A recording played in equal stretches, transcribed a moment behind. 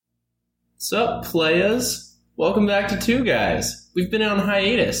Sup, playas? Welcome back to Two Guys. We've been on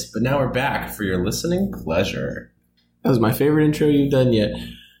hiatus, but now we're back for your listening pleasure. That was my favorite intro you've done yet.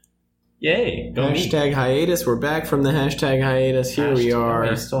 Yay! Go hashtag me. hiatus. We're back from the hashtag hiatus. Here we are.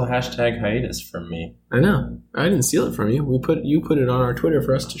 You still hashtag hiatus from me. I know. I didn't steal it from you. You put it on our Twitter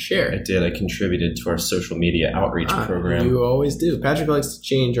for us to share. I did. I contributed to our social media outreach program. You always do. Patrick likes to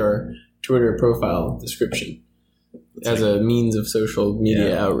change our Twitter profile description as a means of social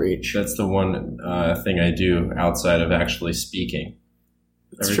media outreach. That's the one thing I do outside of actually speaking.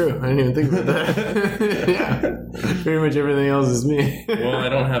 It's true. I didn't even think about that. Yeah. Pretty much everything else is me. Well, I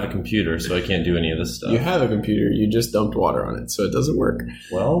don't have a computer, so I can't do any of this stuff. You have a computer. You just dumped water on it, so it doesn't work.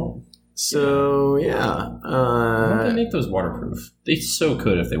 Well... So, yeah. Why don't they make those waterproof? They so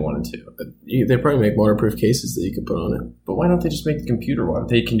could if they wanted to. They probably make waterproof cases that you could put on it. But why don't they just make the computer water?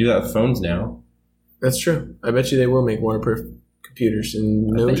 They can do that with phones now. That's true. I bet you they will make waterproof computers in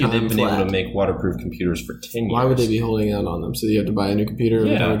no time they've been flat. able to make waterproof computers for 10 years. Why would they be holding out on them? So you have to buy a new computer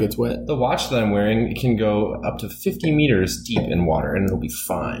every time it gets wet? The watch that I'm wearing can go up to 50 meters deep in water, and it'll be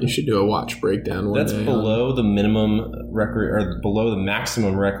fine. You should do a watch breakdown one That's day. Below the minimum below the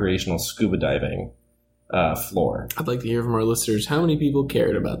maximum recreational scuba diving floor. I'd like to hear from our listeners how many people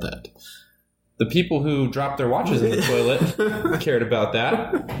cared about that. The people who dropped their watches in the toilet cared about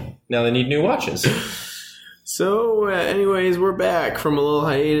that. Now they need new watches. So, anyways, we're back from a little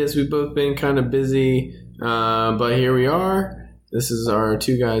hiatus. We've both been kind of busy, but here we are. This is our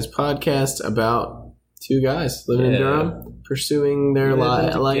Two Guys podcast about two guys living in Durham, pursuing their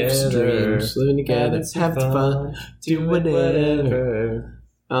life's dreams, living together, have fun, do whatever.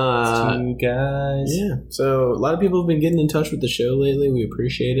 Two guys. Yeah. So, a lot of people have been getting in touch with the show lately. We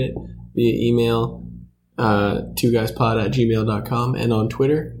appreciate it via email. 2guyspod@gmail.com and on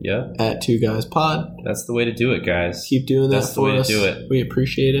Twitter at 2guyspod. That's the way to do it, guys. Keep doing that for us. That's the way to do it. We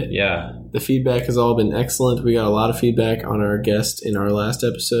appreciate it. Yeah. The feedback has all been excellent. We got a lot of feedback on our guest in our last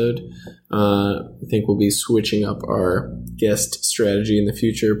episode. I think we'll be switching up our guest strategy in the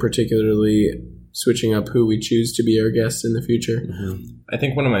future, particularly switching up who we choose to be our guests in the future. Mm-hmm. I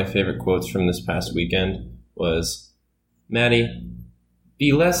think one of my favorite quotes from this past weekend was, Maddie,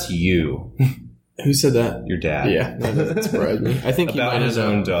 be less you. Who said that? Your dad. Yeah, that doesn't surprise me. I think about his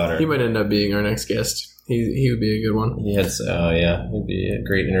own daughter. He might end up being our next guest. He would be a good one. Yes. Oh, yeah. It'd be a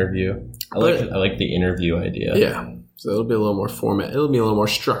great interview. I like the interview idea. Yeah. So it'll be a little more format. It'll be a little more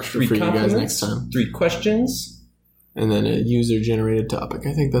structured for you guys next time. 3 questions. And then a user-generated topic.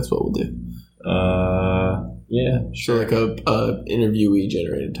 I think that's what we'll do. Yeah. Sure. So like a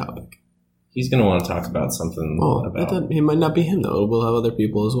interviewee-generated topic. He's going to want to talk about something it might not be him, though. We'll have other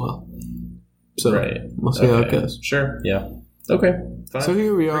people as well. So we'll see how it goes. Sure, yeah. Okay, fine. So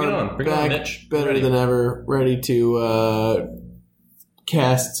here we are, Bring it on, Mitch. Better than ever, ready to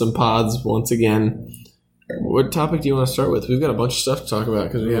cast some pods once again. What topic do you want to start with? We've got a bunch of stuff to talk about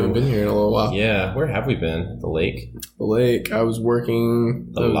because we haven't been here in a little while. Yeah, where have we been? The lake? The lake. I was working.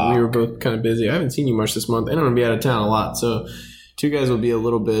 We were both kind of busy. I haven't seen you much this month, and I'm going to be out of town a lot, so... Two guys will be a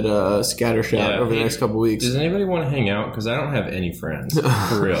little bit scattershot over the next couple weeks. Does anybody want to hang out? Because I don't have any friends.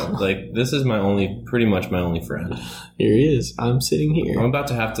 For real. Like, this is pretty much my only friend. Here he is. I'm sitting here. I'm about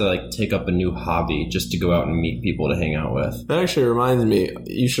to have to, take up a new hobby just to go out and meet people to hang out with. That actually reminds me,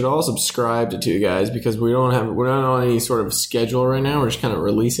 you should all subscribe to Two Guys because we're not on any sort of schedule right now. We're just kind of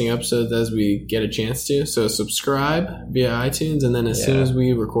releasing episodes as we get a chance to. So subscribe via iTunes, and then as soon as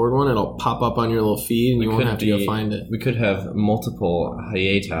we record one, it'll pop up on your little feed, and you won't have to go find it. We could have multiple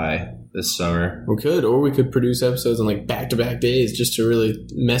hiati this summer. We could produce episodes on back-to-back days just to really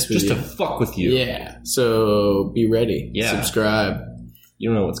mess with you. Just to fuck with you. Yeah. So be ready. Yeah. Subscribe. You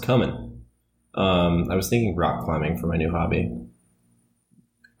don't know what's coming. I was thinking rock climbing for my new hobby.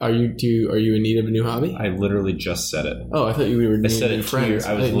 Are you in need of a new hobby? I literally just said it. Oh, I thought you were in need of friends.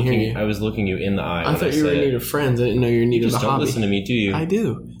 I was looking you in the eye. I thought you were in need of friends. I didn't know you were in need of a hobby. Don't listen to me, do you? I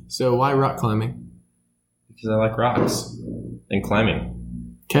do. So why rock climbing? Because I like rocks and climbing.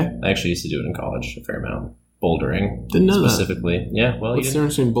 Okay. I actually used to do it in college a fair amount. Bouldering. Didn't know specifically. That. Yeah. Well, what's the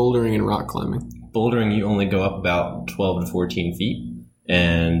difference between bouldering and rock climbing? Bouldering, you only go up about 12 to 14 feet,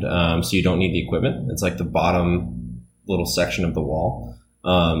 and so you don't need the equipment. It's like the bottom little section of the wall,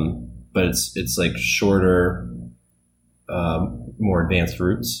 but it's like shorter, more advanced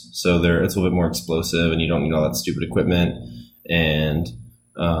routes. So it's a little bit more explosive, and you don't need all that stupid equipment. And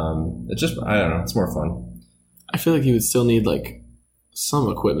it's just, I don't know, it's more fun. I feel like you would still need some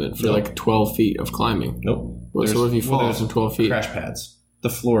equipment for 12 feet of climbing. Nope. So if you fall from 12 feet? Crash pads. The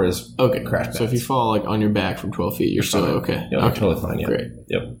floor is crash pads. So if you fall on your back from 12 feet, you're still okay. Yeah, okay. Totally fine. Yeah. Great.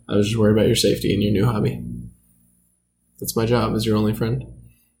 Yep. I was just worried about your safety and your new hobby. That's my job as your only friend.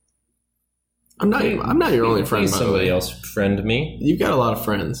 I'm not your only friend, Please by the somebody way. else friend me. You've got a lot of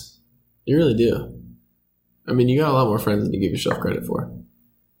friends. You really do. I mean, you got a lot more friends than you give yourself credit for.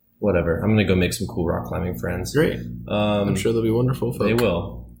 Whatever. I'm gonna go make some cool rock climbing friends. Great. I'm sure they'll be wonderful folk. They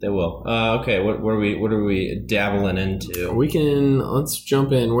will. Okay. What are we dabbling into? Let's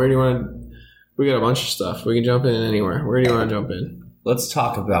jump in. Where do you want to? We got a bunch of stuff. We can jump in anywhere. Where do you want to jump in? Let's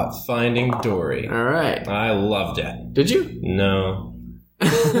talk about Finding Dory. All right. I loved it. Did you? No.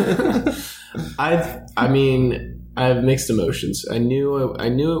 I have mixed emotions. I knew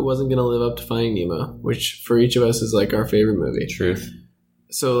it wasn't going to live up to Finding Nemo, which for each of us is like our favorite movie. Truth.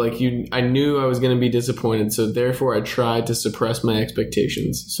 So like I knew I was going to be disappointed. So therefore, I tried to suppress my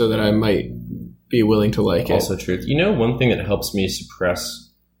expectations so that I might be willing to like it. Also truth. You know, one thing that helps me suppress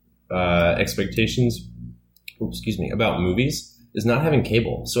expectations, about movies is not having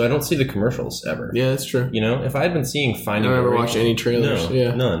cable. So I don't see the commercials ever. Yeah, that's true. You know, if I had been seeing Finding Dory, I never watched any trailers.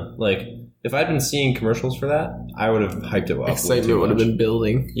 None. Like, if I'd been seeing commercials for that, I would have hyped it up. Excitement would have been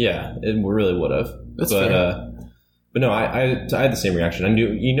building. Yeah, it really would have. That's fair. But no, I had the same reaction. I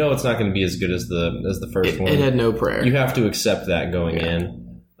knew, it's not going to be as good as the first one. It had no prayer. You have to accept that going in.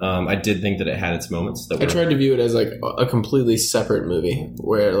 I did think that it had its moments. I tried to view it as like a completely separate movie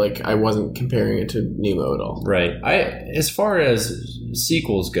where like I wasn't comparing it to Nemo at all. Right. As far as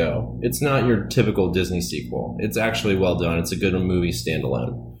sequels go, it's not your typical Disney sequel. It's actually well done. It's a good movie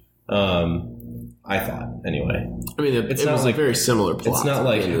standalone. I thought anyway. I mean, it was like a very similar plot. It's not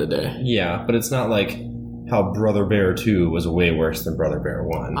like at the end of the day. Yeah, but it's not like how Brother Bear 2 was way worse than Brother Bear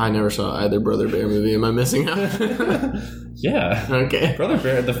 1. I never saw either Brother Bear movie. Am I missing out? Yeah. Okay. Brother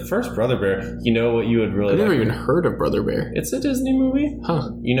Bear, the first Brother Bear, you know what you would really I've never even heard of Brother Bear. It's a Disney movie.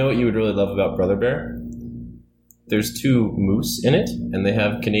 Huh. You know what you would really love about Brother Bear? There's two moose in it, and they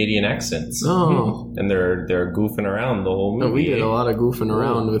have Canadian accents. Oh. And they're goofing around the whole movie. Oh, we did a lot of goofing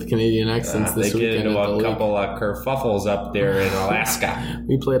around with Canadian accents this weekend. They get into a couple of kerfuffles up there in Alaska.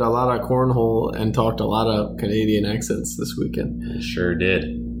 We played a lot of cornhole and talked a lot of Canadian accents this weekend. Sure did.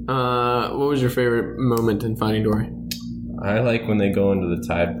 What was your favorite moment in Finding Dory? I like when they go into the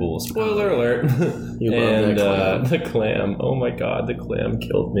tide pool. Spoiler alert. You love that clam. The clam. Oh my god, the clam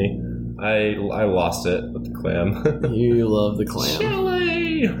killed me. I lost it with the clam. You love the clam.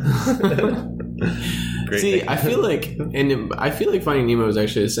 Chili! Great See, thing. I feel like Finding Nemo is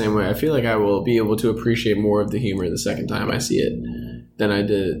actually the same way. I feel like I will be able to appreciate more of the humor the second time I see it than I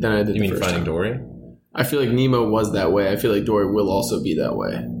did You mean the first Finding time. Dory? I feel like Nemo was that way. I feel like Dory will also be that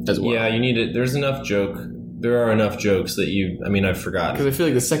way as well. Yeah, you need it. There are enough jokes that I've forgotten. Because I feel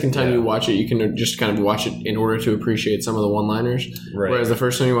like the second time you watch it, you can just kind of watch it in order to appreciate some of the one-liners. Right. Whereas the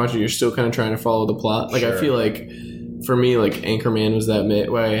first time you watch it, you're still kind of trying to follow the plot. Like, Sure. I feel like, for me, like, Anchorman was that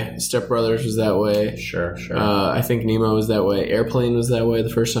way. Step Brothers was that way. Sure. I think Nemo was that way. Airplane was that way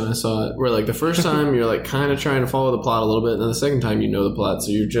the first time I saw it. Where, like, the first time you're, like, kind of trying to follow the plot a little bit, and then the second time you know the plot, so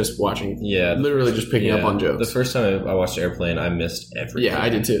you're just watching. Yeah. Literally just picking up on jokes. The first time I watched Airplane, I missed everything. Yeah, I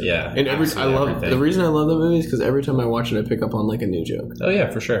did too. Yeah. And the reason I love that movie is because every time I watch it, I pick up on, like, a new joke. Oh, yeah,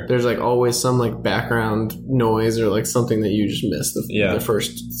 for sure. There's like always some like background noise or like something that you just missed the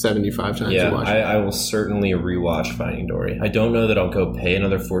first 75 times you watch it. I will certainly rewatch Finding Dory. I don't know that I'll go pay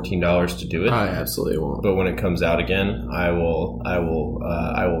another $14 to do it. I absolutely won't. But when it comes out again, I will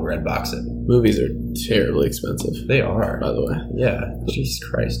Redbox it. Movies are terribly expensive. They are, by the way. Yeah, Jesus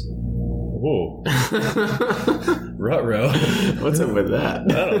Christ. Whoa. Ruh-roh. What's up with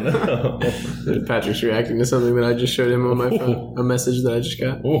that? I don't know. Patrick's reacting to something that I just showed him on my phone. A message that I just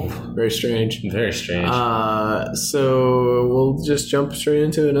got. Ooh. Very strange. Very strange. So we'll just jump straight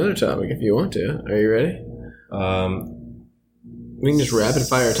into another topic if you want to. Are you ready? We can just rapid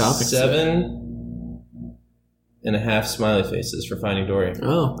fire topics. 7.5 smiley faces for Finding Dory.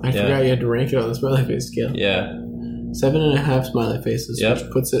 Oh, I forgot you had to rank it on the smiley face scale. Yeah. 7.5 smiley faces, which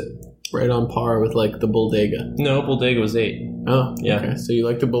puts it right on par with like the Bodega. No, Bodega was 8. Oh, yeah. Okay. So you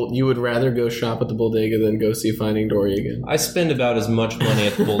like you would rather go shop at the Bodega than go see Finding Dory again? I spend about as much money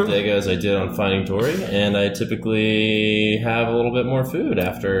at the Bodega as I did on Finding Dory, and I typically have a little bit more food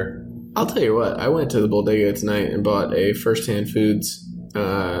after. I'll tell you what, I went to the Bodega tonight and bought a First Hand Foods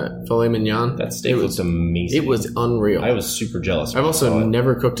filet mignon. That steak was amazing. It was unreal. I was super jealous. I've also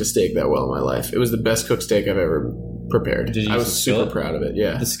never cooked a steak that well in my life. It was the best cooked steak I've ever prepared. Did you I use was the super skillet? proud of it.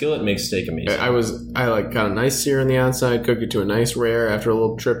 Yeah, the skillet makes steak amazing. I got a nice sear on the outside, cooked it to a nice rare after a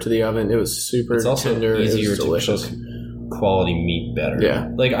little trip to the oven. It was super it's also tender. easier it was delicious. to cook quality meat better. Yeah,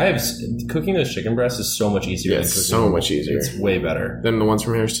 like cooking those chicken breasts is so much easier. Yeah, it's so much easier. It's way better than the ones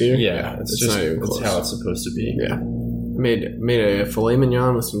from Harris Teeter. Yeah, it's just not even close. It's how it's supposed to be. Yeah. Made a filet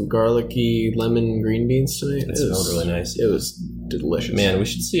mignon with some garlicky lemon green beans tonight. It smelled really nice. It was delicious. Man, we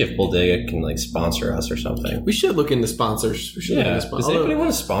should see if Bodega can like sponsor us or something. We should look into sponsors. We should look into Does anybody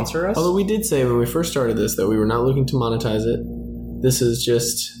want to sponsor us? Although we did say when we first started this that we were not looking to monetize it. This is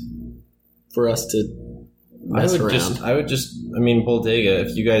just for us to mess around. I mean, Bodega,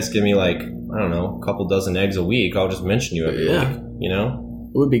 if you guys give me like, I don't know, a couple dozen eggs a week, I'll just mention you every week, you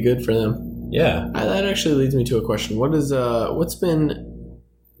know? It would be good for them. Yeah. That actually leads me to a question. What have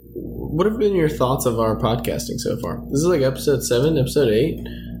been your thoughts of our podcasting so far? This is like episode 7, episode 8.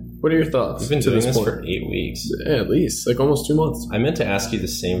 What are your thoughts? We've been doing this for 8 weeks. Yeah, at least. Like almost 2 months. I meant to ask you the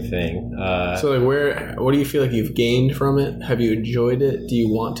same thing. So like what do you feel like you've gained from it? Have you enjoyed it? Do you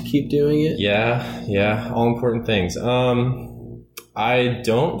want to keep doing it? Yeah. All important things. I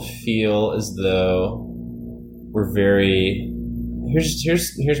don't feel as though we're very...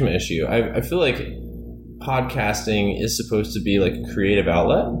 Here's my issue. I feel like podcasting is supposed to be like a creative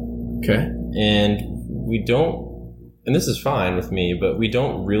outlet. Okay. And we don't... And this is fine with me, but we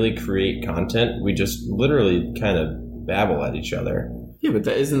don't really create content. We just literally kind of babble at each other. Yeah, but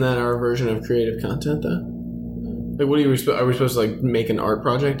isn't that our version of creative content, though? Like, what are we supposed to like make an art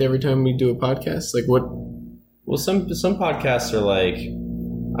project every time we do a podcast? Like, what? Well, some podcasts are like,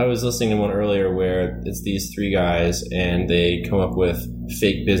 I was listening to one earlier where it's these 3 guys and they come up with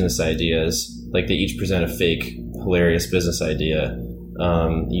fake business ideas. Like they each present a fake, hilarious business idea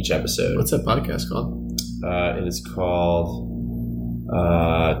each episode. What's that podcast called? It is called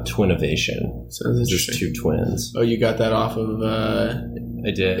Twinnovation. Sounds interesting. Just 2 twins. Oh, you got that off of I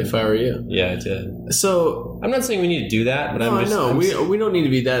did. If I Were You. Yeah, I did. So I'm not saying we need to do that, but I know we don't need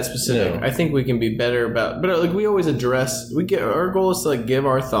to be that specific. No. I think we can be better about, but like we always address. Our goal is to like give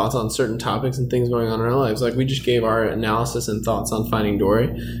our thoughts on certain topics and things going on in our lives. Like we just gave our analysis and thoughts on Finding Dory,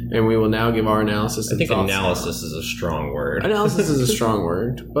 and we will now give our analysis. And thoughts. Analysis is a strong word. Analysis is a strong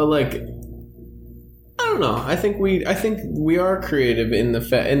word, but like. I don't know. I think we are creative in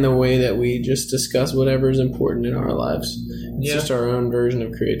the way that we just discuss whatever is important in our lives. It's just our own version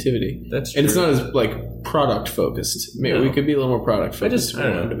of creativity. That's true. And it's not as like product focused. Maybe we could be a little more product focused.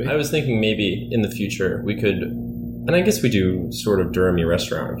 I don't know. I was thinking maybe in the future we could, and I guess we do sort of Durhamy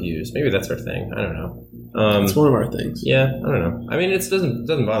restaurant reviews. Maybe that's our thing. I don't know. It's one of our things. Yeah, I don't know. I mean, it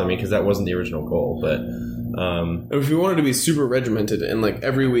doesn't bother me because that wasn't the original goal, but. If we wanted to be super regimented and like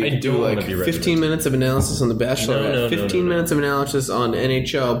every week do like 15 minutes of analysis on The Bachelor, 15 minutes of analysis on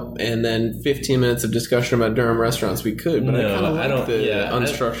NHL, and then 15 minutes of discussion about Durham restaurants, we could. But I kind of like the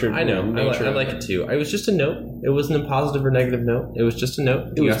unstructured. I know. Nature I like it too. It was just a note. It wasn't a positive or negative note. It was just a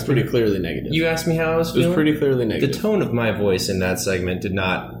note. It was pretty clearly negative. You asked me how I was feeling. It was pretty clearly negative. The tone of my voice in that segment did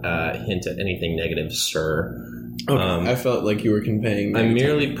not hint at anything negative, sir. Okay. I felt like you were conveying. I'm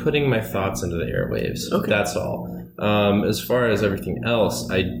merely putting my thoughts into the airwaves. Okay. That's all. As far as everything else,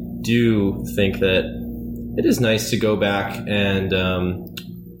 I do think that it is nice to go back and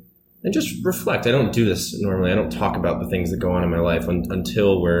just reflect. I don't do this normally. I don't talk about the things that go on in my life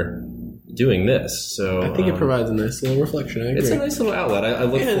until we're doing this. So I think it provides a nice little reflection. I agree. It's a nice little outlet. I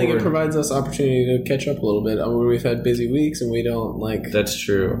think it provides us opportunity to catch up a little bit. I mean, we've had busy weeks and we don't like. That's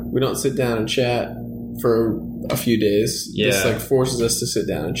true. We don't sit down and chat for a few days. Yeah. This like forces us to sit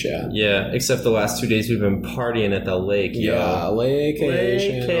down and chat. Yeah, except the last 2 days we've been partying at the lake. Yeah,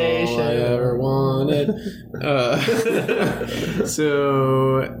 laycation. All I ever wanted.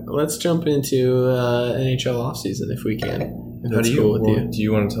 So let's jump into NHL offseason if we can. If that's cool with you. Do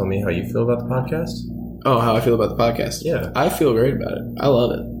you want to tell me how you feel about the podcast? Oh, how I feel about the podcast? Yeah. I feel great about it. I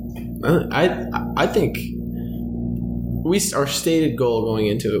love it. I think our stated goal going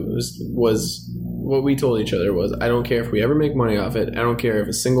into it was what we told each other was, I don't care if we ever make money off it. I don't care if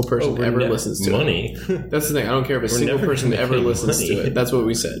a single person ever listens to money. it. That's the thing. I don't care if a single person ever listens to it. That's what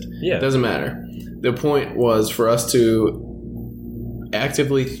we said. Yeah. It doesn't matter. The point was for us to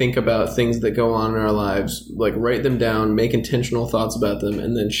actively think about things that go on in our lives, like write them down, make intentional thoughts about them,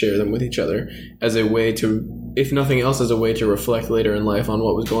 and then share them with each other as a way to, if nothing else, as a way to reflect later in life on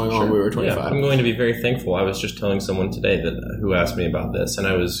what was going on when we were 25. Yeah, I'm going to be very thankful. I was just telling someone today who asked me about this, and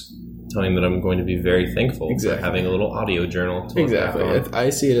I was telling that I'm going to be very thankful for having a little audio journal to look back on. I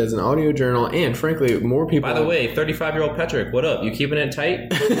see it as an audio journal, and frankly, more people... By the way, 35-year-old Patrick, what up? You keeping it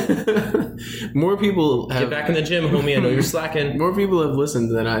tight? More people have... Get back in the gym, homie. I know you're slacking. More people have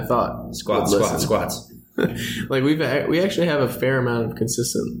listened than I thought. Squats. Like we actually have a fair amount of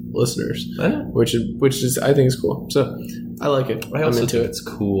consistent listeners, I know. which is I think is cool. So I like it. I also I'm into think it. It's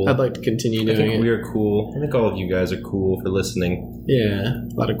cool. I'd like to continue doing it. We are cool. I think all of you guys are cool for listening. Yeah,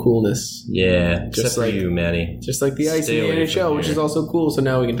 a lot of coolness. Yeah, just except like for you, Maddie. Just like the ice in the NHL, which is also cool. So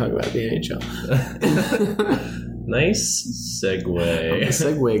now we can talk about the NHL. Nice segue. I'm the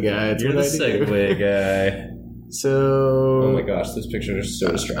segue guy. You're the segue guy. So, Oh my gosh, those pictures are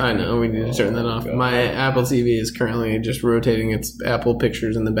so distracting. I know, we need to turn that off. God. My Apple TV is currently just rotating its Apple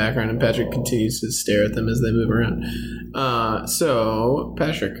pictures in the background, and Patrick continues to stare at them as they move around. So,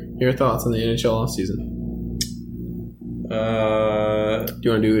 Patrick, your thoughts on the NHL offseason? Do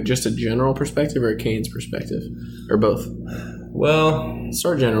you want to do just a general perspective or a Canes perspective? Or both? Well,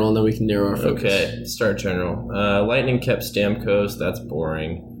 Start general, and then we can narrow our focus. okay, start general. Lightning kept Stamkos. That's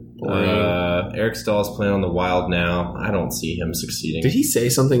boring. Eric Stahl's playing on the Wild now. I don't see him succeeding. Did he say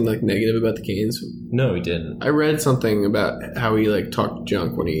something like negative about the Canes? No, he didn't. I read something about how he like talked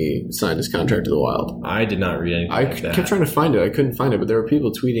junk when he signed his contract to the Wild. I did not read anything I like that. kept trying to find it. I couldn't find it, but there were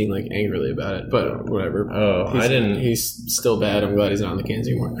people tweeting like angrily about it. But whatever. Oh, I didn't. He's still bad. I'm glad he's not on the Canes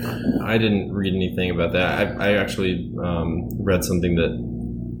anymore. I didn't read anything about that. I actually read something that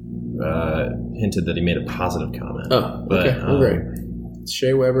hinted that he made a positive comment. Oh, But, okay. Great.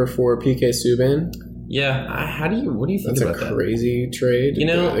 Shea Weber for PK Subban. Yeah, what do you think That's about a that? crazy trade. You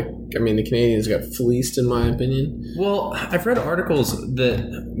know- I mean, the Canadians got fleeced, in my opinion. Well, I've read articles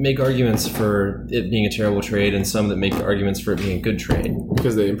that make arguments for it being a terrible trade and some that make arguments for it being a good trade.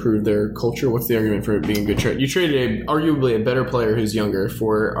 Because they improved their culture. What's the argument for it being a good trade? You traded arguably a better player who's younger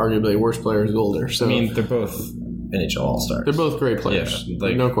for arguably a worse player who's older. So I mean, they're both NHL All-Stars. they're both great players, Yeah,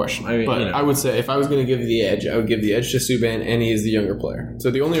 like- no question. I mean, but you know. I would say if I was going to give the edge, I would give the edge to Subban, and he is the younger player.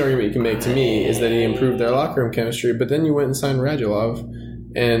 So the only argument you can make to me is that he improved their locker room chemistry. But then you went and signed Radulov,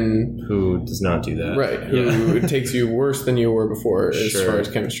 and Who does not do that. right, Yeah. who takes you worse than you were before as Sure. far as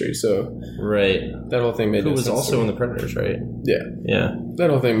chemistry. So Right. that whole thing made Who no was sense. also to in me. the Predators, right? Yeah, Yeah. that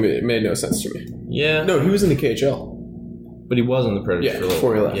whole thing made no sense to me. Yeah. No, he was in the KHL. But he was in the Predators Yeah, for a little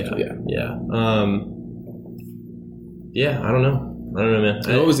before he while. left, yeah. Yeah. Yeah, I don't know, man.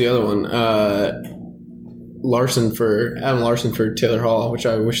 And what was the other one? Adam Larson for Taylor Hall, which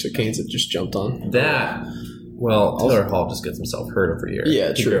I wish the Canes had just jumped on. Well, Taylor Hall just gets himself hurt every year.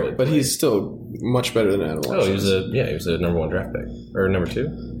 Yeah, He true. barely But plays. he's still much better than Adam Oh, Larson. he was a number 1 draft pick. Or number 2?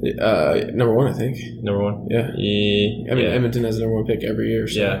 Number one, I think. Number 1? Yeah. I mean, yeah. Edmonton has a number one pick every year.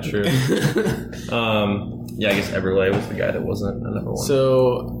 So. Yeah, true. Yeah, I guess Eberle was the guy that wasn't a number 1.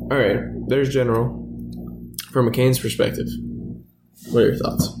 So, all right, there's general. From a Canes perspective, what are your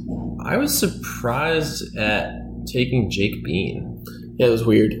thoughts? I was surprised at taking Jake Bean. Yeah, it was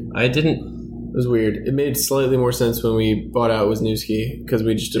weird. I didn't. It was weird. It made slightly more sense when we bought out Wisniewski because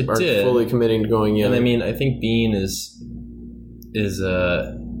we just It aren't did. fully committing to going young. And I mean, I think Bean is he's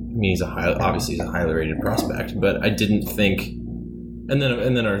obviously he's a highly rated prospect, but I didn't think. And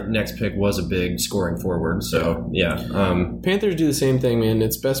then our next pick was a big scoring forward. So yeah. Panthers do the same thing, man.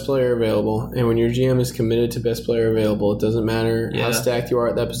 It's best player available, and when your GM is committed to best player available, it doesn't matter how Yeah. stacked you are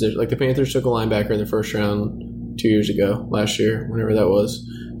at that position. Like the Panthers took a linebacker in the first round 2 years ago, last year, whenever that was,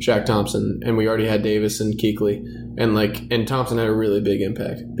 Shaq Thompson, and we already had Davis and Kuechly, and Thompson had a really big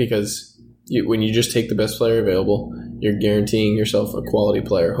impact because when you just take the best player available, you're guaranteeing yourself a quality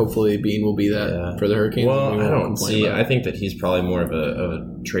player. Hopefully, Bean will be that for the Hurricanes. Well, and we I won't don't complain see. about I think that he's probably more of a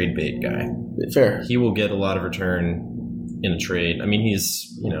trade bait guy. it. Fair. He will get a lot of return in a trade. I mean, he's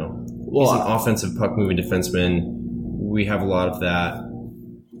he's an offensive puck moving defenseman. We have a lot of that.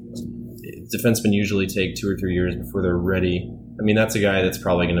 Defensemen usually take 2 or 3 years before they're ready. I mean, that's a guy that's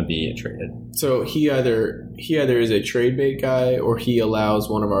probably going to be traded. So he either is a trade bait guy or he allows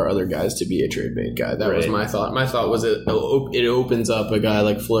one of our other guys to be a trade bait guy. That was Right. my thought. My thought was it opens up a guy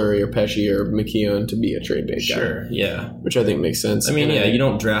like Fleury or Pesci or McKeown to be a trade bait guy. Sure, yeah. Which I think makes sense. I mean, And yeah, you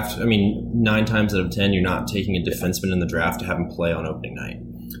don't draft. I mean, 9 times out of 10, you're not taking a defenseman in the draft to have him play on opening night.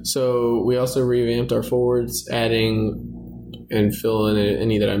 So we also revamped our forwards, adding and fill in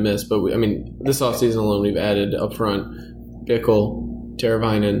any that I missed. But this offseason alone, we've added up front Bickle,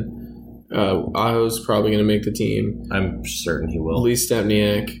 Teravainen, Aho's probably going to make the team. I'm certain he will. Lee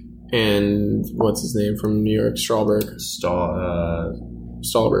Stempniak, and what's his name from New York? Strawberg. Stahlberg,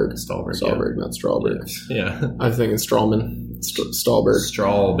 not Strawberg. Yeah. I'm thinking Strawman. Stahlberg.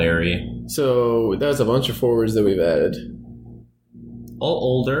 Strawberry. So that's a bunch of forwards that we've added. All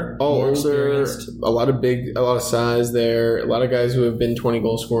older. All more older, experienced. a lot of size there, a lot of guys who have been 20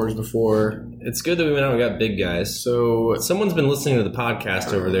 goal scorers before. It's good that we went out and got big guys. So Someone's been listening to the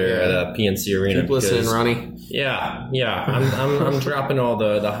podcast over there at PNC Arena. keep listening, because- Ronnie. Yeah. I'm dropping all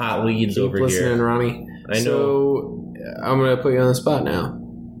the hot leads Keep over listening, here. Ronnie. I know. So I'm going to put you on the spot now.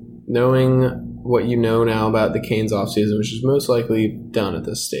 Knowing what you know now about the Canes offseason, which is most likely done at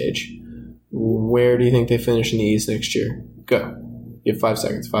this stage, where do you think they finish in the East next year? Go. You have 5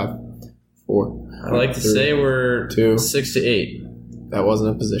 seconds. 5, 4. I like to 3. say we're 2. 6 to 8. That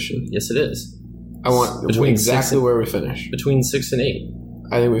wasn't a position. Yes, it is. I want Between exactly 6 and- where we finish. Between 6 and 8.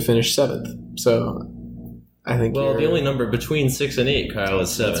 I think we finished 7th. So I think. Well, the only number between 6 and 8, Kyle,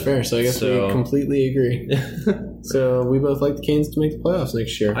 is 7. That's fair. So I guess we completely agree. So we both like the Canes to make the playoffs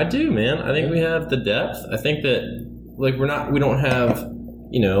next year. I do, man. I think we have the depth. I think that we don't have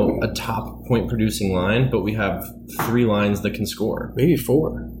a top point producing line, but we have 3 lines that can score. Maybe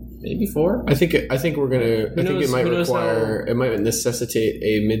 4. Maybe 4. I think we're gonna. I think it might require. It might necessitate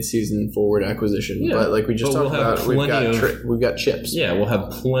a mid-season forward acquisition. Yeah. But like we just talked about, we've got chips. Yeah, we'll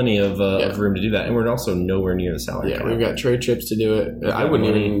have plenty of room to do that, and we're also nowhere near the salary. Yeah, we've got trade chips to do it. I wouldn't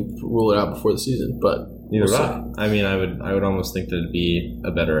even rule it out before the season, but neither would I. I mean, I would almost think that it'd be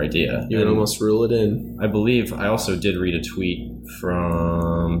a better idea. You would almost rule it in. I believe I also did read a tweet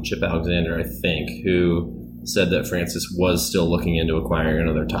from Chip Alexander, I think, who said that Francis was still looking into acquiring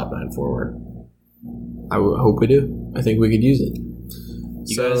another top 9 forward. I hope we do. I think we could use it.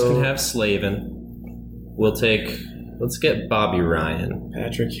 You guys can have Slavin. Let's get Bobby Ryan.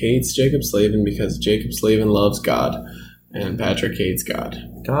 Patrick hates Jacob Slavin because Jacob Slavin loves God, and Patrick hates God.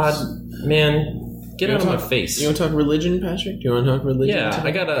 God, man, get out of my face. You want to talk religion, Patrick? Do you want to talk religion? Yeah, I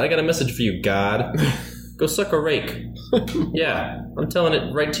got a message for you, God. Go suck a rake. Yeah, I'm telling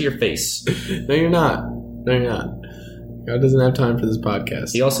it right to your face. No, you're not. No, you're not. God doesn't have time for this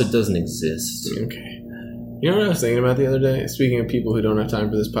podcast. He also doesn't exist. Okay. You know what I was thinking about the other day? Speaking of people who don't have time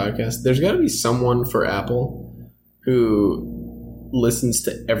for this podcast, there's got to be someone for Apple who listens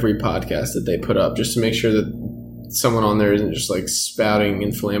to every podcast that they put up just to make sure that someone on there isn't just like spouting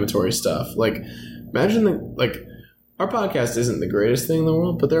inflammatory stuff. Like, imagine our podcast isn't the greatest thing in the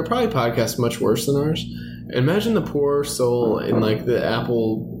world, but there are probably podcasts much worse than ours. Imagine the poor soul in like the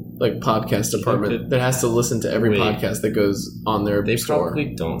Apple podcast department that has to listen to every podcast that goes on their store. They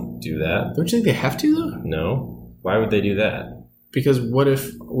probably don't do that. Don't you think they have to though? No. Why would they do that? Because what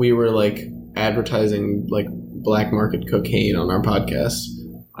if we were like advertising like black market cocaine on our podcast?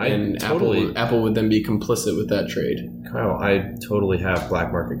 Apple would then be complicit with that trade. Kyle, I totally have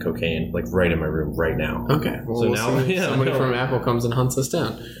black market cocaine like right in my room right now. Okay. Well, so now somebody from Apple comes and hunts us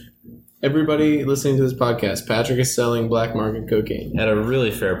down. Everybody listening to this podcast, Patrick is selling black market cocaine at a really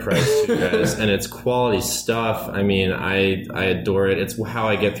fair price, too, guys, and it's quality stuff. I mean, I adore it. It's how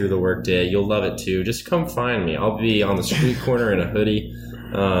I get through the workday. You'll love it too. Just come find me. I'll be on the street corner in a hoodie.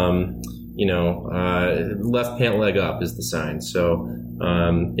 Left pant leg up is the sign. So,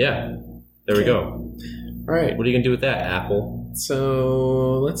 there we go. All right. What are you gonna do with that, Apple?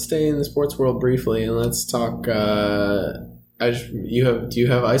 So let's stay in the sports world briefly, and let's talk. Do you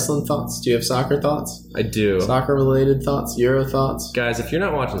have Iceland thoughts? Do you have soccer thoughts? I do. Soccer related thoughts? Euro thoughts? Guys, if you're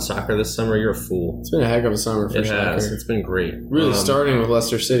not watching soccer this summer, you're a fool. It's been a heck of a summer for soccer. It has. It's been great. Really starting with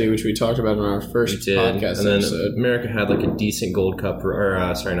Leicester City, which we talked about in our first podcast and then episode. America had like a decent Gold Cup,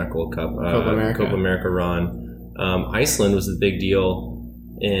 not Gold Cup, Copa America run. Iceland was the big deal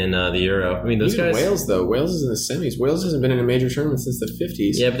in the Euro. I mean, those guys. Wales, though. Wales is in the semis. Wales hasn't been in a major tournament since the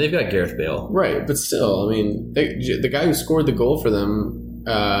 50s. Yeah, but they've got Gareth Bale. Right, but still, I mean, the guy who scored the goal for them,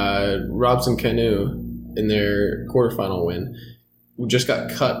 Robson Kanu, in their quarterfinal win, just got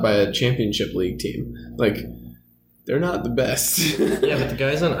cut by a Championship League team. Like, they're not the best. Yeah, but the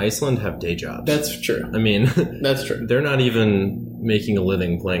guys on Iceland have day jobs. That's true. I mean, that's true. They're not even making a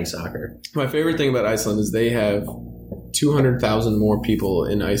living playing soccer. My favorite thing about Iceland is they have 200,000 more people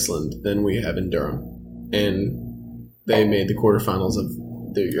in Iceland than we have in Durham. And they made the quarterfinals of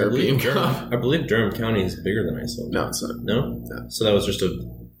the European Cup. I believe Durham County is bigger than Iceland. No, it's not. No? So that was just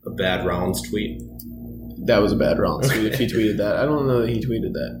a bad Rollins tweet? That was a bad Rollins tweet if he tweeted that. I don't know that he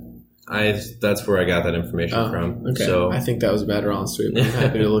tweeted that. That's where I got that information from. Okay. So I think that was a bad Rollins tweet, but I'm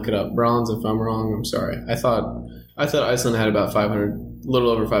happy to look it up. Rollins, if I'm wrong, I'm sorry. I thought Iceland had about 500, a little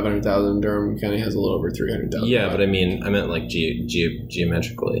over 500,000. Durham County has a little over 300,000. Yeah, but I meant like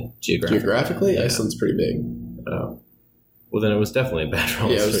geographically. Geographically, yeah. Iceland's pretty big. Oh. Well, then it was definitely a bad Rollins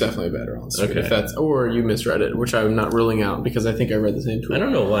tweet. Yeah, it was definitely a bad Rollins tweet. Okay. Or you misread it, which I'm not ruling out because I think I read the same tweet. I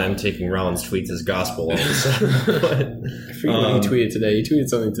don't know why I'm taking Rollins tweets as gospel all of a sudden. I forget what he tweeted today. He tweeted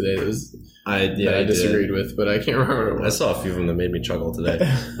something today that I disagreed with, but I can't remember what it was. I saw a few of them that made me chuckle today.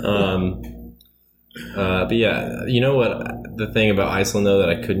 But yeah, you know what? The thing about Iceland, though, that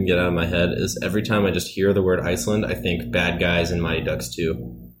I couldn't get out of my head is every time I just hear the word Iceland, I think Bad Guys and Mighty Ducks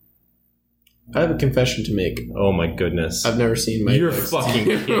 2. I have a confession to make. Oh my goodness. I've never seen Mighty Ducks 2. You're fucking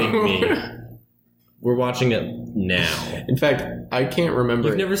kidding me. We're watching it now. In fact, I can't remember.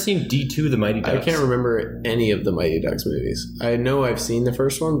 You've never seen D2, the Mighty Ducks? I can't remember any of the Mighty Ducks movies. I know I've seen the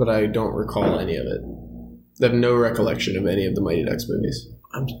first one, but I don't recall any of it. I have no recollection of any of the Mighty Ducks movies.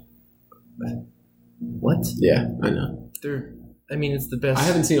 What? Yeah, I know. It's the best. I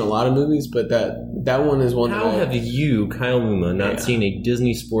haven't seen a lot of movies, but that one is one. How have you, Kyle Muma, not seen a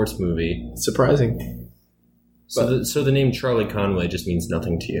Disney sports movie? Surprising. So the name Charlie Conway just means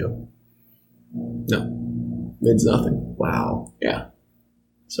nothing to you? No. Means nothing. Wow. Yeah.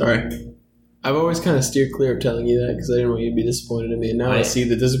 Sorry. I've always kind of steered clear of telling you that because I didn't want you to be disappointed in me. And now I see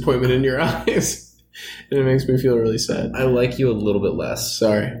the disappointment in your eyes. And it makes me feel really sad. I like you a little bit less.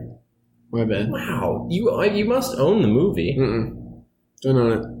 Sorry. My bad. Wow. You must own the movie. Mm-mm. Don't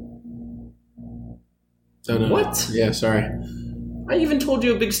own it. Don't own What? it. Yeah, sorry. I even told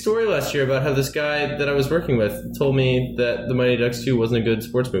you a big story last year about how this guy that I was working with told me that The Mighty Ducks 2 wasn't a good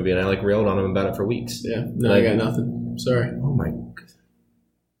sports movie, and I railed on him about it for weeks. Yeah. No, I got nothing. Sorry. Oh my god.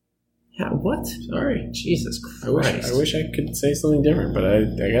 Yeah, what? Sorry. Jesus Christ. I wish I could say something different, but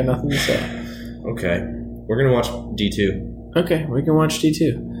I got nothing to say. Okay. We're gonna watch D2. Okay, we can watch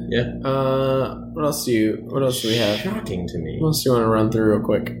D2. Yeah. What else do we have? Shocking to me. What else do you want to run through real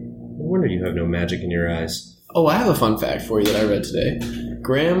quick? No wonder you have no magic in your eyes. Oh, I have a fun fact for you that I read today.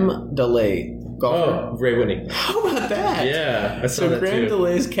 Graham DeLay, golfer. Oh, Ray Whitney. How about that? Yeah, I saw that Graham too.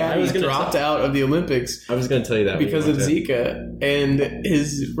 DeLay's caddy dropped out of the Olympics I was going to tell you that because of Zika, and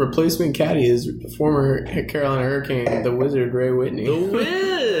his replacement caddy is former Carolina Hurricane, the Wizard Ray Whitney. The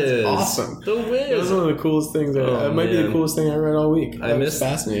Wiz. Awesome. The Wiz. That was one of the coolest things. It might be the coolest thing I read all week.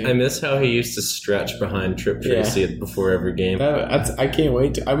 Fascinating. I miss how he used to stretch behind Trip Tracy before every game. I can't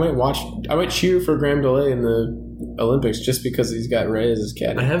wait. I might cheer for Graham DeLay in the Olympics just because he's got Ray as his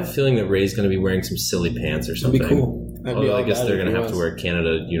caddy. I have a feeling that Ray's going to be wearing some silly pants or something. That'd be cool. Although I guess they're going to have to wear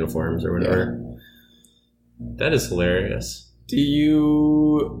Canada uniforms or whatever. Yeah. That is hilarious. Do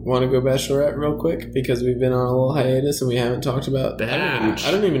you want to go Bachelorette real quick? Because we've been on a little hiatus and we haven't talked about... Batch.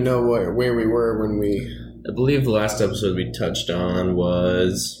 I don't even know where we were when we... I believe the last episode we touched on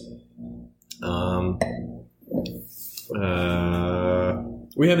was...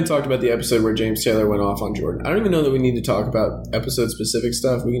 we haven't talked about the episode where James Taylor went off on Jordan. I don't even know that we need to talk about episode-specific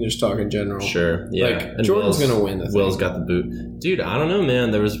stuff. We can just talk in general. Sure, yeah. And Jordan's going to win. Will's got the boot. Dude, I don't know,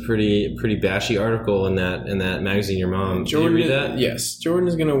 man. There was a pretty bashy article in that magazine, your mom. Did you read that? Yes. Jordan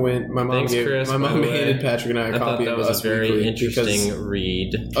is going to win. My mom handed Patrick and I a copy of Us Weekly. I thought that was a very interesting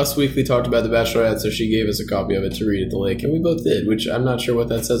read. Us Weekly talked about the Bachelorette, so she gave us a copy of it to read at the lake. And we both did, which I'm not sure what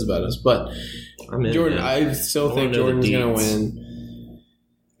that says about us. But Jordan, I still think Jordan's going to win.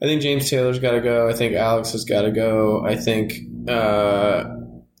 I think James Taylor's got to go. I think Alex has got to go. I think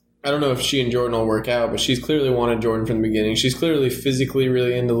I don't know if she and Jordan will work out, but she's clearly wanted Jordan from the beginning. She's clearly physically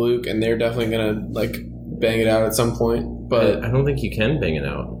really into Luke, and they're definitely gonna bang it out at some point. But I don't think you can bang it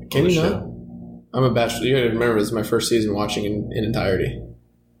out. Can you not? I'm a bachelor. You got to remember, this is my first season watching in entirety.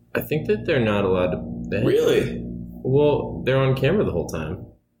 I think that they're not allowed to bang. Really? Well, they're on camera the whole time.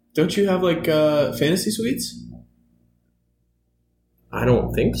 Don't you have fantasy suites? I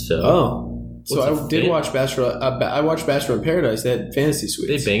don't think so. Oh. So I did watch Bachelor. I watched Bachelor in Paradise. They had fantasy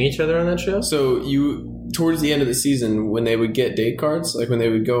suites. They bang each other on that show? So towards the end of the season, when they would get date cards, when they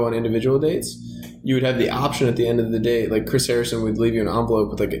would go on individual dates, you would have the option at the end of the day, Chris Harrison would leave you an envelope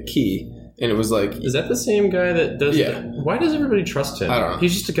with a key. And it was is that the same guy that does? Yeah. Why does everybody trust him? I don't know.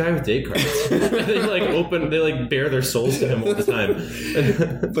 He's just a guy with date cards. They bare their souls to him all the time.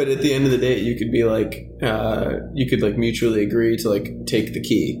 But at the end of the day, you could be you could mutually agree to take the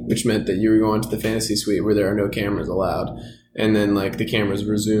key, which meant that you were going to the fantasy suite where there are no cameras allowed, and then the cameras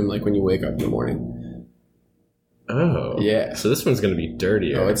resume when you wake up in the morning. Oh. Yeah. So this one's going to be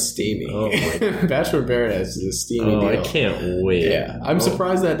dirtier. Oh, it's steamy. Oh, my Bachelor in Paradise is a steamy deal. I can't wait. Yeah. I'm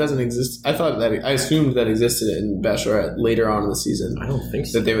surprised that doesn't exist. I assumed that existed in Bachelorette later on in the season. I don't think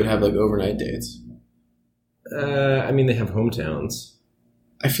so. That they would have overnight dates. They have hometowns.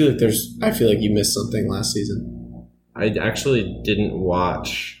 I feel like you missed something last season. I actually didn't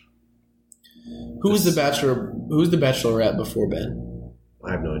watch. Who was the Bachelorette before Ben?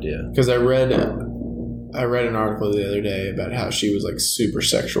 I have no idea. Because I read an article the other day about how she was super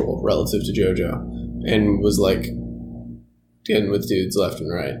sexual relative to JoJo and was getting with dudes left and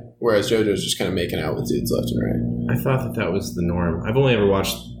right, whereas JoJo's just kind of making out with dudes left and right. I thought that was the norm. I've only ever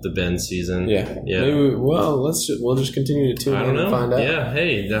watched the Ben season. Yeah. Maybe, we'll just continue to tune in and find out. Yeah,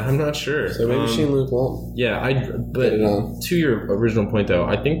 hey, I'm not sure. So maybe she and Luke won't. Yeah, but to your original point though,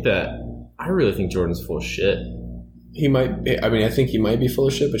 I really think Jordan's full of shit. He might. I think he might be full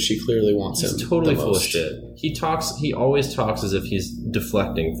of shit, but she clearly wants him. He's totally full of shit. He always talks as if he's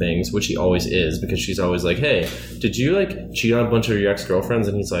deflecting things, which he always is, because she's always like, "Hey, did you cheat on a bunch of your ex-girlfriends?"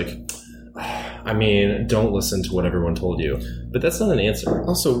 And he's like, "Don't listen to what everyone told you." But that's not an answer.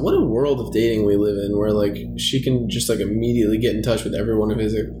 Also, what a world of dating we live in, where she can just immediately get in touch with every one of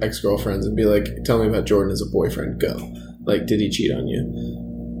his ex-girlfriends and be like, "Tell me about Jordan as a boyfriend. Go. Did he cheat on you?"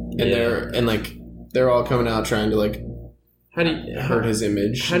 And they're all coming out trying to hurt his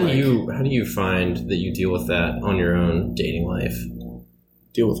image. How do you find that you deal with that on your own dating life?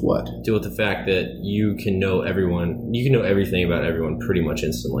 Deal with what? Deal with the fact that you can know everyone. You can know everything about everyone pretty much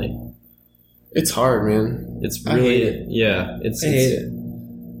instantly. It's hard, man. It's really, I hate it. Yeah. I hate it.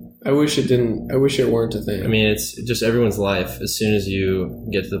 I wish it didn't. I wish it weren't a thing. I mean, it's just everyone's life. As soon as you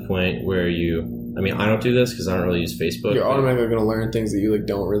get to the point where I don't do this because I don't really use Facebook. You're automatically going to learn things that you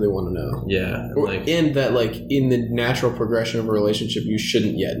don't really want to know. Yeah, and that in the natural progression of a relationship, you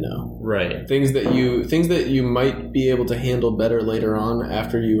shouldn't yet know. Right. Things that you might be able to handle better later on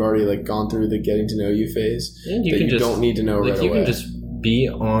after you've already gone through the getting to know you phase. And you don't need to know right away. You can just be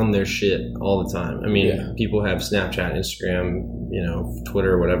on their shit all the time. I mean, people have Snapchat, Instagram,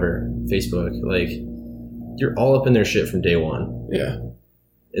 Twitter, whatever, Facebook. You're all up in their shit from day one. Yeah.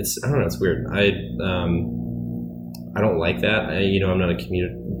 I don't know. It's weird. I don't like that. I'm not a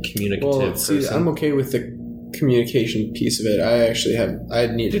communicative person. I'm okay with the communication piece of it.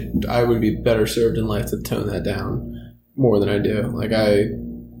 I would be better served in life to tone that down more than I do. I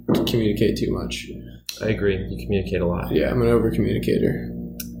communicate too much. I agree. You communicate a lot. Yeah, I'm an over communicator.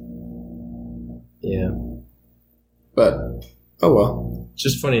 Yeah. But oh well. It's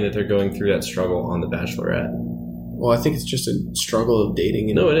just funny that they're going through that struggle on The Bachelorette. Well, I think it's just a struggle of dating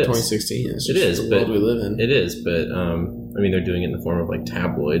in 2016. It's just the world we live in. It is, but they're doing it in the form of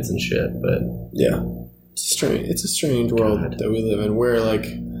tabloids and shit. But yeah, it's strange. It's a strange world that we live in, where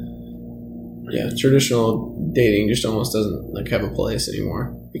traditional dating just almost doesn't have a place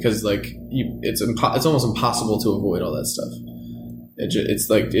anymore because it's almost impossible to avoid all that stuff.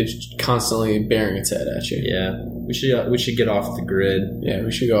 It's constantly bearing its head at you. Yeah, we should get off the grid. Yeah,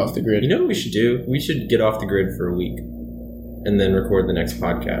 we should go off the grid. You know what we should do? We should get off the grid for a week, and then record the next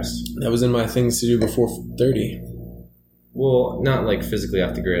podcast. That was in my things to do before 30. Well, not physically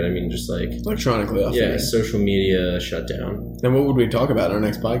off the grid. I mean, just electronically off the grid. Yeah, social media shut down. Then what would we talk about in our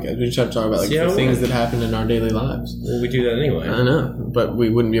next podcast? We just have to talk about the things that happen in our daily lives. Well, we do that anyway. I know, but we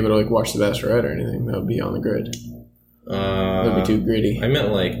wouldn't be able to watch The Bachelorette or anything. That would be on the grid. That would be too gritty. I meant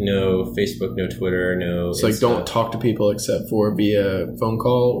no Facebook, no Twitter, no. It's don't talk to people except for via phone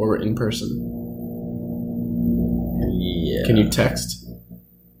call or in person. Yeah. Can you text?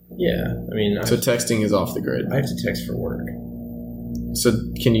 Yeah, so texting is off the grid. I have to text for work. So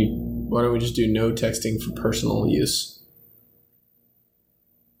why don't we just do no texting for personal use?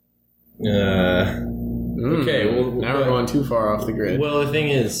 Okay, well... Now we're going too far off the grid. Well, the thing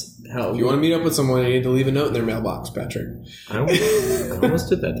is... If you want to meet up with someone, you need to leave a note in their mailbox, Patrick. I almost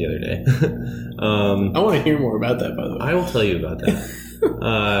did that the other day. I want to hear more about that, by the way. I will tell you about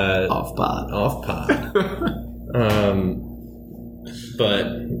that. Off pod. But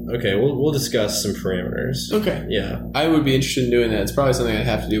okay, we'll discuss some parameters. Okay. Yeah. I would be interested in doing that. It's probably something I'd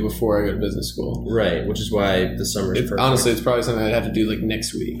have to do before I go to business school. Right, which is why the summer's perfect. Honestly, it's probably something I'd have to do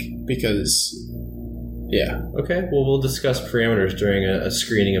next week because, yeah. Okay, well, we'll discuss parameters during a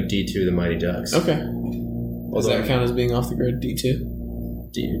screening of D2, The Mighty Ducks. Okay. Does that count as being off the grid, D2?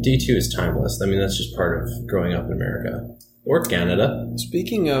 D2 is timeless. That's just part of growing up in America. Or Canada.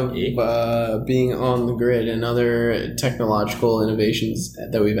 Speaking of being on the grid and other technological innovations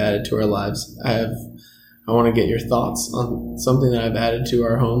that we've added to our lives, I want to get your thoughts on something that I've added to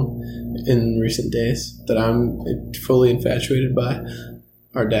our home in recent days that I'm fully infatuated by.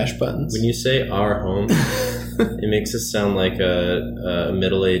 Our dash buttons. When you say our home, it makes us sound like a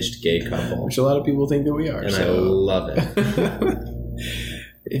middle-aged gay couple. Which a lot of people think that we are. And I love it.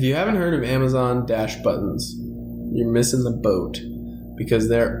 If you haven't heard of Amazon dash buttons, you're missing the boat because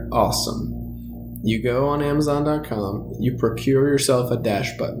they're awesome. You go on Amazon.com, you procure yourself a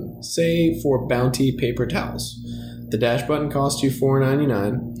dash button, say for Bounty paper towels. The dash button costs you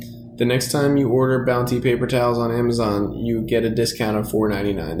 $4.99. The next time you order Bounty paper towels on Amazon, you get a discount of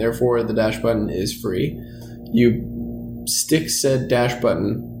 $4.99. Therefore, the dash button is free. You stick said dash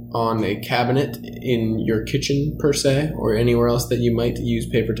button on a cabinet in your kitchen, per se, or anywhere else that you might use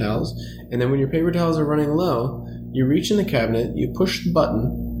paper towels. And then when your paper towels are running low, you reach in the cabinet, you push the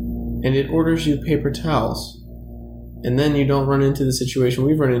button, and it orders you paper towels. And then you don't run into the situation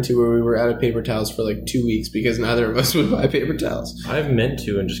we've run into where we were out of paper towels for 2 weeks because neither of us would buy paper towels. I've meant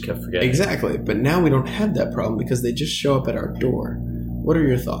to and just kept forgetting. Exactly. But now we don't have that problem because they just show up at our door. What are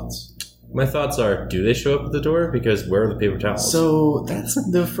your thoughts? My thoughts are, do they show up at the door? Because where are the paper towels? So that's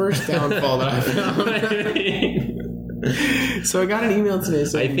the first downfall that I found. So I got an email today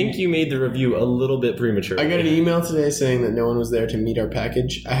saying... I think you made the review a little bit premature. I got an email today saying that no one was there to meet our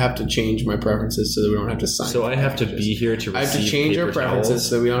package. I have to change my preferences so that we don't have to sign. So I have to be here to receive I have to change our preferences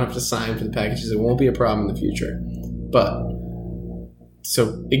so we don't have to sign for the packages. It won't be a problem in the future. But,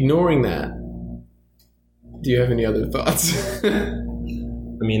 so ignoring that, Do you have any other thoughts?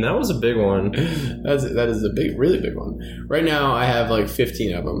 I mean, that was a big one. That is a really big one. Right now, I have like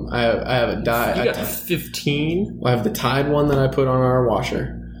 15 of them. I have a Tide. You got 15? I have the Tide one that I put on our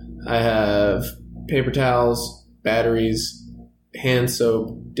washer. I have paper towels, batteries, hand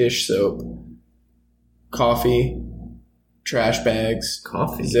soap, dish soap, coffee, trash bags,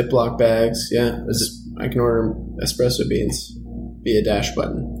 Ziploc bags. Yeah, I can order espresso beans via Dash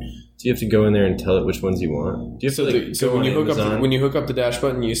button. Do you have to go in there and tell it which ones you want? Do you have to when you hook up the Dash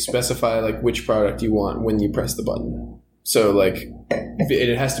button, you specify like which product you want when you press the button. So like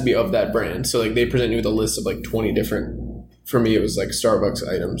it has to be of that brand. So like they present you with a list of like 20 different. For me, it was like Starbucks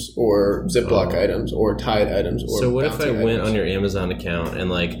items or Ziploc items or Tide items. Or so what if I items. went on your Amazon account and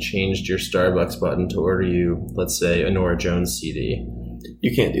like changed your Starbucks button to order you, let's say, a Norah Jones CD?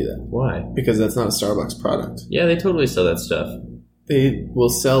 You can't do that. Why? Because that's not a Starbucks product. Yeah, they totally sell that stuff. They will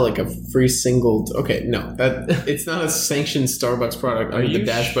sell like a free single. Okay, no, it's not a sanctioned Starbucks product under the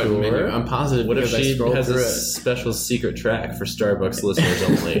Dash button menu. I'm positive. What if she has a it. special secret track for Starbucks listeners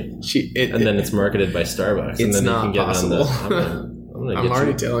only? Then it's marketed by Starbucks. It's and then not they can possible. I'm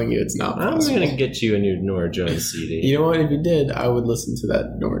already telling you it's not possible. I'm going to get you a new Norah Jones CD. You know what? If you did, I would listen to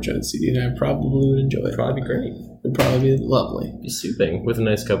that Norah Jones CD, and I probably would enjoy it. It'd probably be great. It'd probably be lovely. Be soothing with a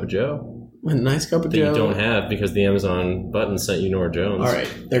nice cup of Joe. A nice cup of that Joe. You don't have because the Amazon button sent you Norah Jones. All right.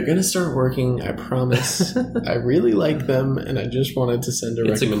 They're going to start working, I promise. I really like them, and I just wanted to send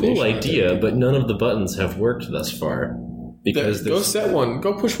a recommendation. It's a cool idea, but none of the buttons have worked thus far. Because go set one.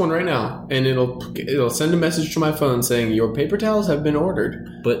 Go push one right now, and it'll send a message to my phone saying your paper towels have been ordered.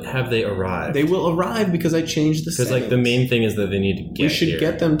 But have they arrived? They will arrive because I changed the settings. Because like the main thing is that they need to get. We should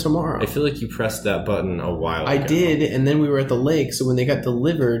get them tomorrow. I feel like you pressed that button a while ago. I did, and then we were at the lake, so when they got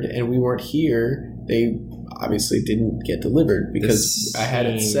delivered and we weren't here, they obviously didn't get delivered because I had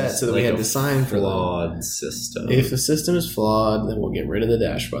it set so that we had to sign for them. Flawed system. If the system is flawed, then we'll get rid of the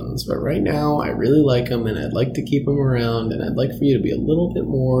Dash buttons. But right now, I really like them, and I'd like to keep them around, and I'd like for you to be a little bit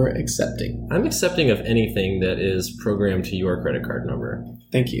more accepting. I'm accepting of anything that is programmed to your credit card number.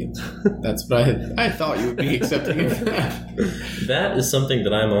 Thank you. That's what I thought you would be accepting of that. That is something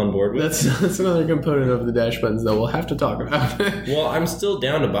that I'm on board with. That's another component of the Dash buttons, though. We'll have to talk about. Well, I'm still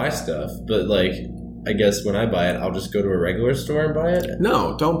down to buy stuff, but like, I guess when I buy it, I'll just go to a regular store and buy it.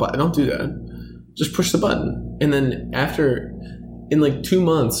 No, don't do that. Just push the button, and then in like 2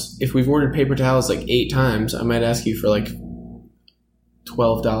 months, if we've ordered paper towels like 8 times, I might ask you for like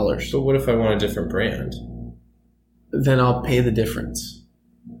 $12. But what if I want a different brand? Then I'll pay the difference.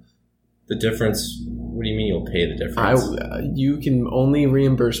 The difference? What do you mean you'll pay the difference? You can only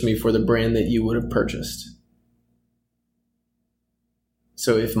reimburse me for the brand that you would have purchased.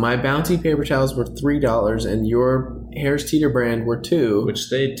 So if my Bounty paper towels were $3 and your Harris Teeter brand were $2,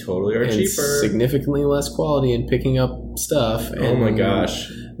 which they totally are and cheaper, significantly less quality in picking up stuff. Oh my gosh!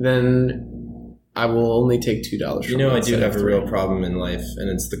 Then I will only take $2. You know, I do have a real problem in life, and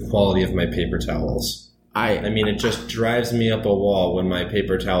it's the quality of my paper towels. I mean, it just drives me up a wall when my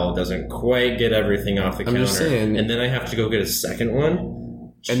paper towel doesn't quite get everything off the counter. I'm just saying, and then I have to go get a second one.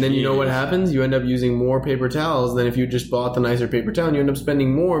 And then you know what happens? You end up using more paper towels than if you just bought the nicer paper towel. And you end up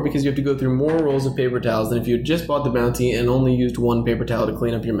spending more because you have to go through more rolls of paper towels than if you had just bought the Bounty and only used one paper towel to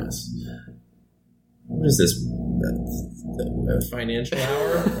clean up your mess. What is this? A financial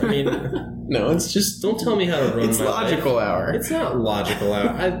hour? I mean, no, it's just... Don't tell me how to run my life. It's logical hour. It's not logical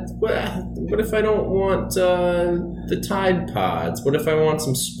hour. What if I don't want the Tide Pods? What if I want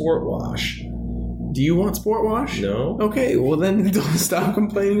some Sport Wash? Do you want Sport Wash? No. Okay, well then don't stop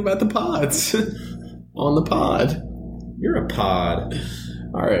complaining about the pods. On the pod. You're a pod.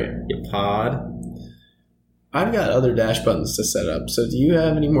 All right. You pod. I've got other Dash buttons to set up, so do you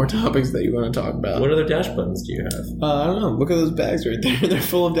have any more topics that you want to talk about? What other Dash buttons do you have? I don't know. Look at those bags right there. They're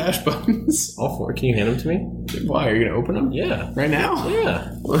full of Dash buttons. All 4. Can you hand them to me? Why? Are you going to open them? Yeah. Right now?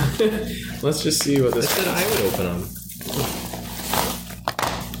 Yeah. Let's just see what this... I said I would open them.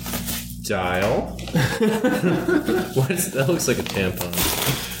 Dial. That looks like a tampon.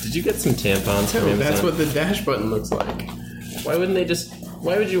 Did you get some tampons from Amazon? That's what the Dash button looks like. Why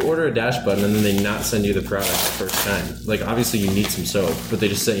would you order a Dash button and then they not send you the product the first time? Like, obviously you need some soap, but they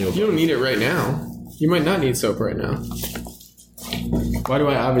just sent you a button. You don't need it right now. You might not need soap right now. Why do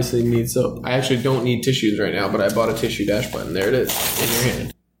I obviously need soap? I actually don't need tissues right now, but I bought a tissue Dash button. There it is, in your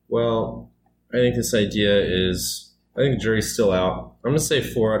hand. Well, I think this idea is... I think the jury's still out. I'm going to say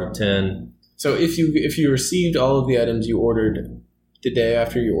 4 out of 10. So if you received all of the items you ordered the day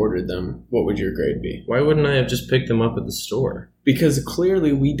after you ordered them, what would your grade be? Why wouldn't I have just picked them up at the store? Because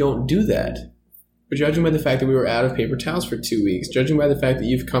clearly we don't do that. But judging by the fact that we were out of paper towels for 2 weeks, judging by the fact that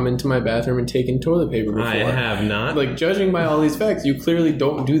you've come into my bathroom and taken toilet paper before. I have not. Like, judging by all these facts, you clearly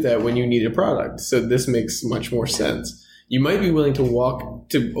don't do that when you need a product. So this makes much more sense. You might be willing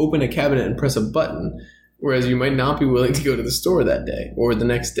to open a cabinet and press a button, whereas you might not be willing to go to the store that day, or the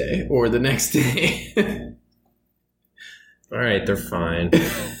next day, or the next day. All right, they're fine.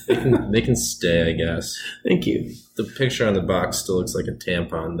 They can stay, I guess. Thank you. The picture on the box still looks like a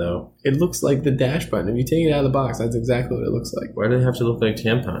tampon, though. It looks like the dash button. If you take it out of the box, that's exactly what it looks like. Why do they have to look like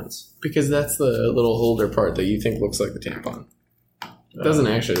tampons? Because that's the little holder part that you think looks like the tampon. It doesn't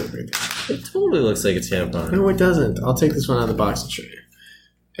actually look like that. It totally looks like a tampon. No, it doesn't. I'll take this one out of the box and show you.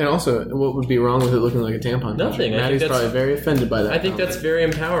 And also, what would be wrong with it looking like a tampon? Nothing. Maddie's probably very offended by that. I think that's very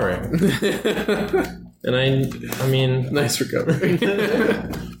empowering. And I mean... Nice recovery.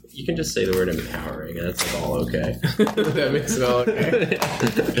 You can just say the word empowering, and it's like all okay. That makes it all okay.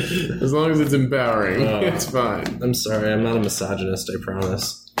 As long as it's empowering, it's fine. I'm sorry, I'm not a misogynist, I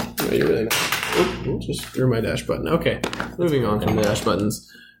promise. No, you're really not. Oop, just threw my dash button. Okay, moving on from the dash buttons.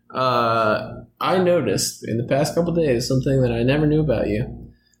 I noticed in the past couple days something that I never knew about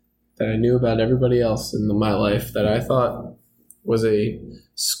you, that I knew about everybody else in my life, that I thought was a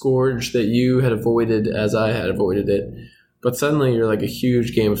scourge that you had avoided as I had avoided it. But suddenly you're like a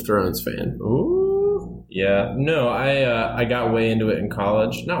huge Game of Thrones fan. Ooh. Yeah. No, I got way into it in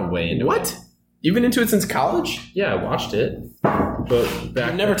college. Not way into it. What? You've been into it since college? Yeah, I watched it. But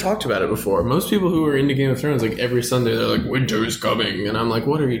I've never talked about it before. Most people who are into Game of Thrones, like every Sunday, they're like, winter is coming. And I'm like,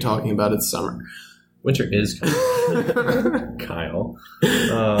 what are you talking about? It's summer. Winter is coming. Kyle.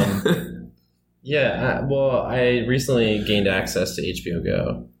 Yeah, well, I recently gained access to HBO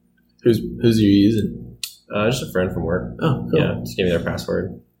Go. Who's you using? Just a friend from work. Oh, cool. Yeah, just gave me their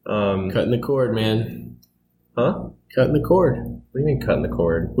password. Cutting the cord, man. Huh? Cutting the cord. What do you mean cutting the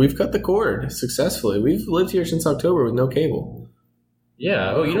cord? We've cut the cord successfully. We've lived here since October with no cable.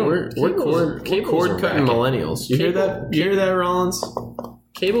 Yeah. Oh, you know, we're cord cutting millennials. You hear that? You hear that, Rollins?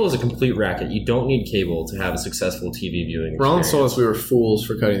 Cable is a complete racket. You don't need cable to have a successful TV viewing experience. Rollins told us we were fools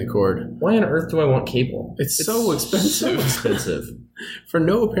for cutting the cord. Why on earth do I want cable? It's so expensive. So expensive. For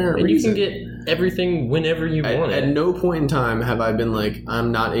no apparent And reason. you can get everything whenever you want it. At no point in time have I been like,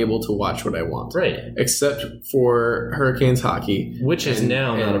 I'm not able to watch what I want. Right. Except for Hurricanes hockey. Which is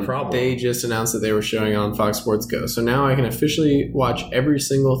now not a problem. They just announced that they were showing on Fox Sports Go. So now I can officially watch every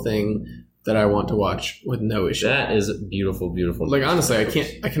single thing that I want to watch with no issue. That is beautiful, beautiful. Like, honestly,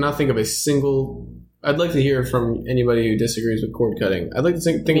 I cannot think of a single... I'd like to hear from anybody who disagrees with cord cutting. I'd like to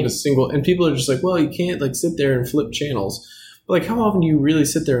think of a single... And people are just like, well, you can't like sit there and flip channels. But like, how often do you really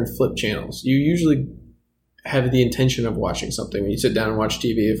sit there and flip channels? You usually have the intention of watching something when you sit down and watch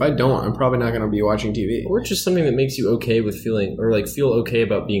TV. If I don't, I'm probably not going to be watching TV. Or just something that makes you okay with feeling... Or like feel okay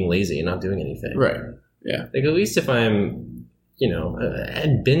about being lazy and not doing anything. Right. Yeah. Like, at least if I'm...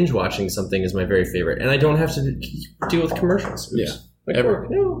 and binge watching something is my very favorite, and I don't have to deal with commercials. Yeah, like ever.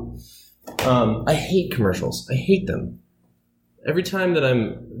 No. I hate commercials. I hate them. Every time that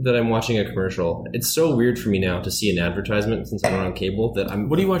I'm watching a commercial, it's so weird for me now to see an advertisement since I'm not on cable that I'm.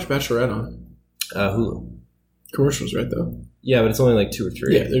 What do you watch Bachelorette on? Hulu. Commercials, right? Though. Yeah, but it's only like 2 or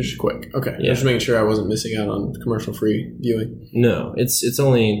 3. Yeah, they're just quick. Okay, yeah. Just making sure I wasn't missing out on commercial-free viewing. No, it's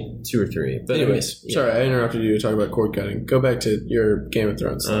only 2 or 3. But anyways, sorry, I interrupted you to talk about cord cutting. Go back to your Game of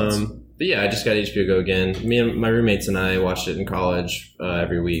Thrones thoughts. But yeah, I just got HBO Go again. Me and my roommates and I watched it in college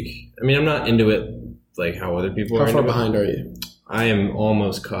every week. I mean, I'm not into it like how other people are. How far behind are you? I am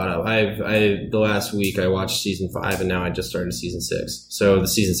almost caught up. The last week I watched season 5, and now I just started season 6. So the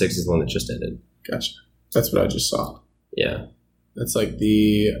season 6 is the one that just ended. Gotcha. That's what I just saw. Yeah. That's like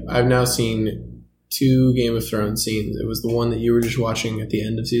I've now seen 2 Game of Thrones scenes. It was the one that you were just watching at the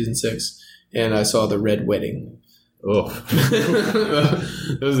end of season 6, and I saw the Red Wedding. Oh.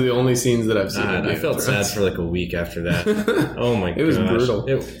 Those are the only scenes that I've seen. I felt sad for like a week after that. Oh my god. It was brutal.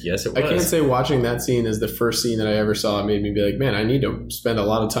 Yes, it was. I can't say watching that scene is the first scene that I ever saw. It made me be like, man, I need to spend a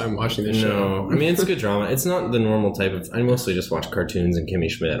lot of time watching this show. No, I mean, it's good drama. It's not the normal type of... I mostly just watch cartoons and Kimmy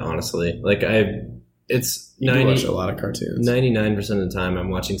Schmidt, honestly. Like, it's... You do watch a lot of cartoons. 99% of the time I'm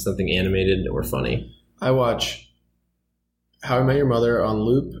watching something animated or funny. I watch How I Met Your Mother on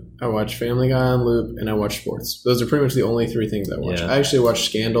loop, I watch Family Guy on loop, and I watch sports. Those are pretty much the only 3 things I watch. Yeah. I actually watch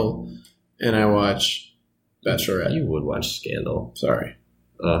Scandal, and I watch Bachelorette. You would watch Scandal. Sorry.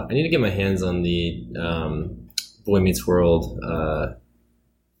 I need to get my hands on the Boy Meets World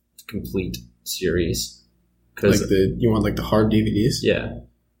complete series. Like you want like the hard DVDs? Yeah.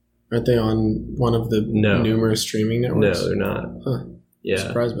 Aren't they on one of the numerous streaming networks? No, they're not. Huh. Yeah. I'm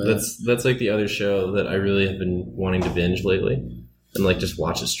surprised by that. That's like the other show that I really have been wanting to binge lately. and like just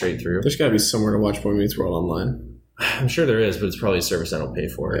watch it straight through. There's got to be somewhere to watch Boy Meets World online. I'm sure there is, but it's probably a service I don't pay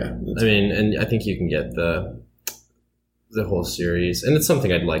for. Yeah, I mean, and I think you can get the whole series, and it's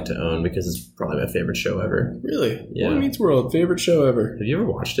something I'd like to own because it's probably my favorite show ever. Really? Yeah. Boy Meets World, favorite show ever. Have you ever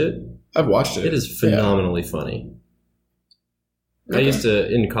watched it? I've watched it. It is phenomenally funny. Okay. I used to,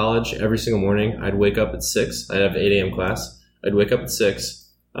 in college, every single morning, I'd wake up at 6. I'd have 8 a.m. class. I'd wake up at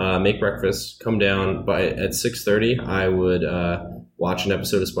 6, make breakfast, come down. At 6:30, I would watch an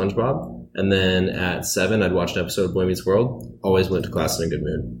episode of SpongeBob. And then at 7, I'd watch an episode of Boy Meets World. Always went to class in a good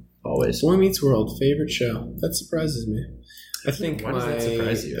mood. Always. Boy Meets World, favorite show. That surprises me. I think Why does that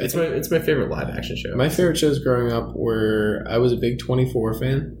surprise you? It's my favorite live action show. My favorite shows growing up were, I was a big 24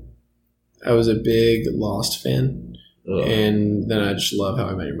 fan. I was a big Lost fan. Ugh. And then I just love How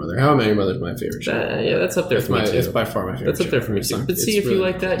I Met Your Mother. How I Met Your Mother is my favorite show. Yeah, that's up there for me too. It's by far my favorite. That's up there for me too. But see, if you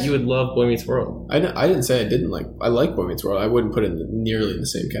like that, you would love Boy Meets World. I didn't say I didn't like. I like Boy Meets World. I wouldn't put it nearly in the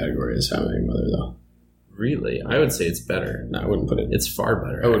same category as How I Met Your Mother, though. Really, I would say it's better. No, I wouldn't put it. It's far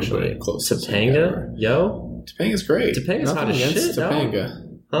better. I wouldn't actually. put it close to the same Topanga, category. yo, Topanga's great. Topanga's hot as shit.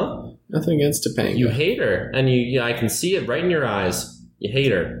 Topanga. Huh? Nothing against Topanga. You hate her, and I can see it right in your eyes. You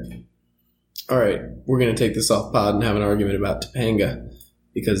hate her. All right, we're gonna take this off pod and have an argument about Topanga.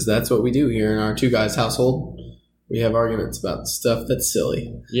 Because that's what we do here in our two guys household. We have arguments about stuff that's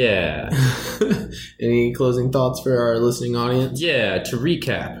silly. Yeah. Any closing thoughts for our listening audience? Yeah, to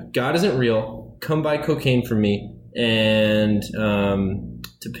recap, God isn't real. Come buy cocaine from me. And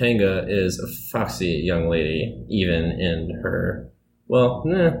Topanga is a foxy young lady, even in her,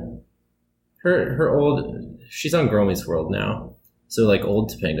 her old, she's on Girl Meets World now. So like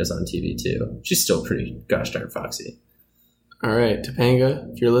old Topanga's on TV too. She's still pretty gosh darn foxy. All right,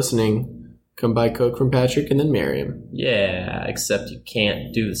 Topanga, if you're listening, come buy coke from Patrick and then marry him. Yeah, except you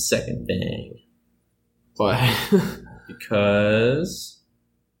can't do the second thing. Why? Because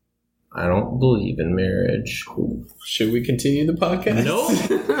I don't believe in marriage. Should we continue the podcast?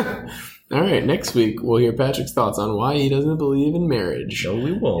 Nope. All right, next week we'll hear Patrick's thoughts on why he doesn't believe in marriage. No,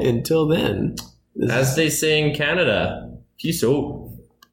 we won't. Until then. As they say in Canada, peace out.